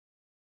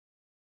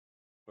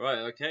Right,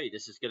 okay,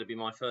 this is going to be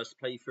my first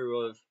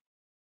playthrough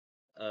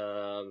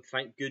of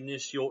Thank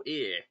Goodness You're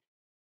Here.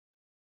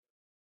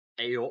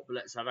 Hey up,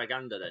 let's have a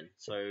gander then.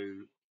 So,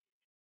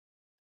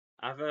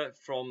 advert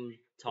from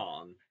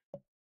Tarn.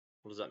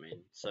 What does that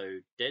mean? So,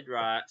 dead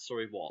rat,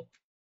 sorry what?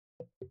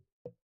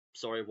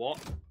 Sorry what?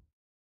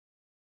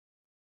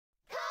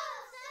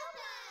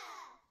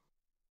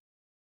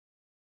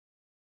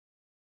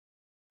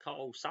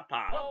 Carl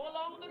Sapper. Go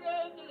along the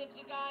road, the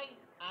little guy.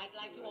 I'd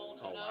like you all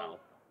to know. Wow.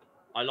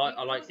 I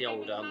like the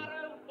old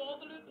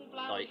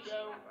like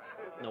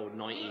no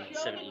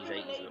 1970s,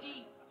 80s look.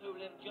 Who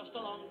lived just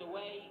along the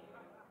way,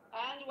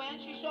 and when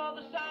she saw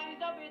the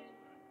signs of it,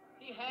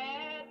 he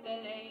had the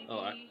ladies.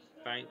 Alright,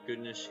 thank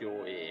goodness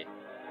you're here.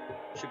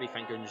 Should be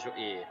thank goodness you're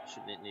here.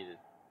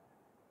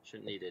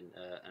 Shouldn't need an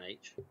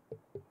H.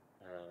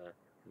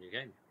 New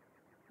game.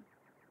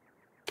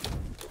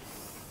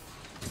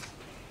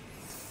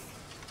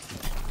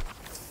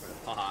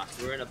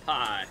 We're in a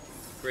pie.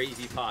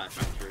 Gravy pie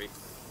factory.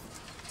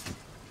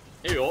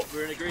 Hey up,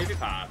 we're in a gravy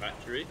pie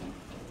factory.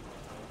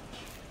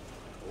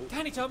 Oh.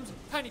 Tiny Tums,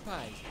 tiny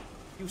pies.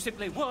 You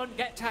simply won't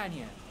get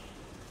tinier.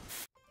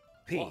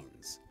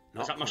 Peas.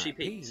 Is that mushy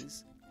peas?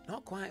 Peas.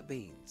 Not quite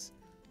beans,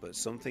 but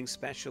something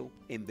special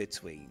in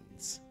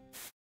betweens.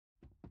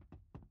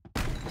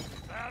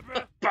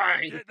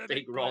 Bang!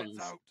 Big Ron's.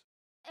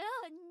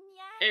 Oh,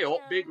 Hey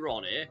up, Big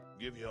Ron here.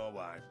 Give your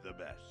wife the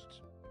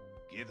best.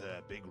 Give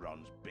her Big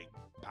Ron's big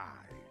pies.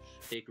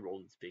 Big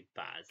Ron's big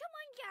pies. Come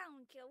on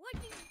down to what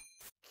is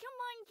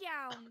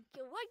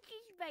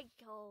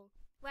special,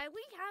 where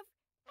we have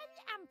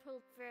an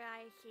ample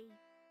variety.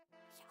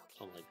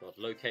 Oh my god,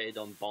 located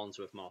on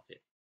Barnsworth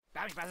Market.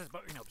 Barmy Bazzers,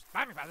 buttery nubs.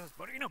 Barmy Bazzers,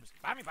 buttery nubs.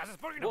 Barmy Bazzers,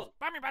 buttery nubs. What?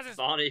 Barmy Bazzers.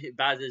 Barney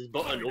Bazzers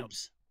Butter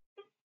Nubs.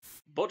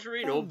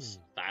 Buttery Nubs.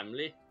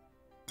 Family.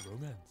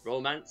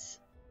 Romance.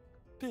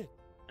 Pit.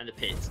 And the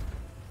Pit.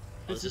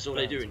 Oh, this is all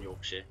they do in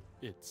Yorkshire.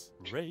 It's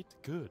right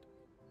good.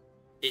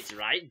 It's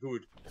right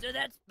good. So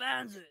that's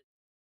Barnsworth.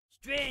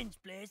 Strange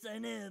place, I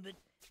know, but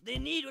they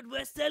need what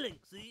we're selling,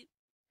 see?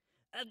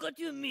 I've got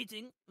you a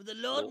meeting with the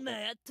Lord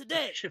Mayor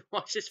today.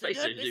 Watch his So face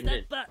don't as miss zoom that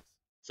in. bus.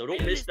 So Are don't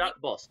you miss listening?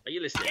 that boss. Are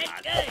you listening, Get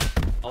lad? going.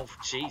 Oh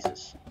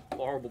Jesus! What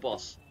a horrible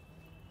boss.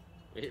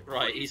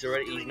 Right, he's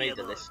made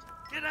the list.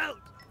 Get out.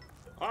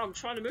 Oh, I'm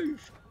trying to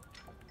move.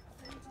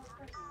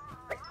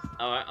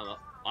 Alright,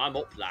 I'm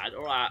up, lad.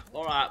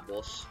 Alright,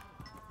 boss.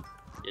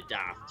 You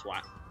daft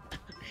twat.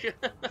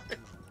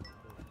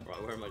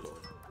 Right, where am I going?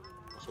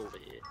 What's over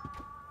here?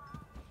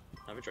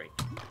 Have a drink.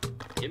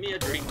 Give me a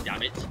drink,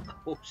 damn it.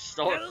 Oh,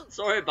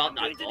 sorry about I'm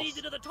that, going to boss. need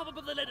another top up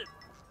of the letter.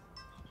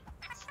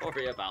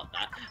 Sorry about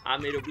that. I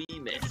made a wee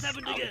mess.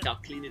 happened I'll again.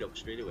 clean it up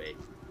straight away.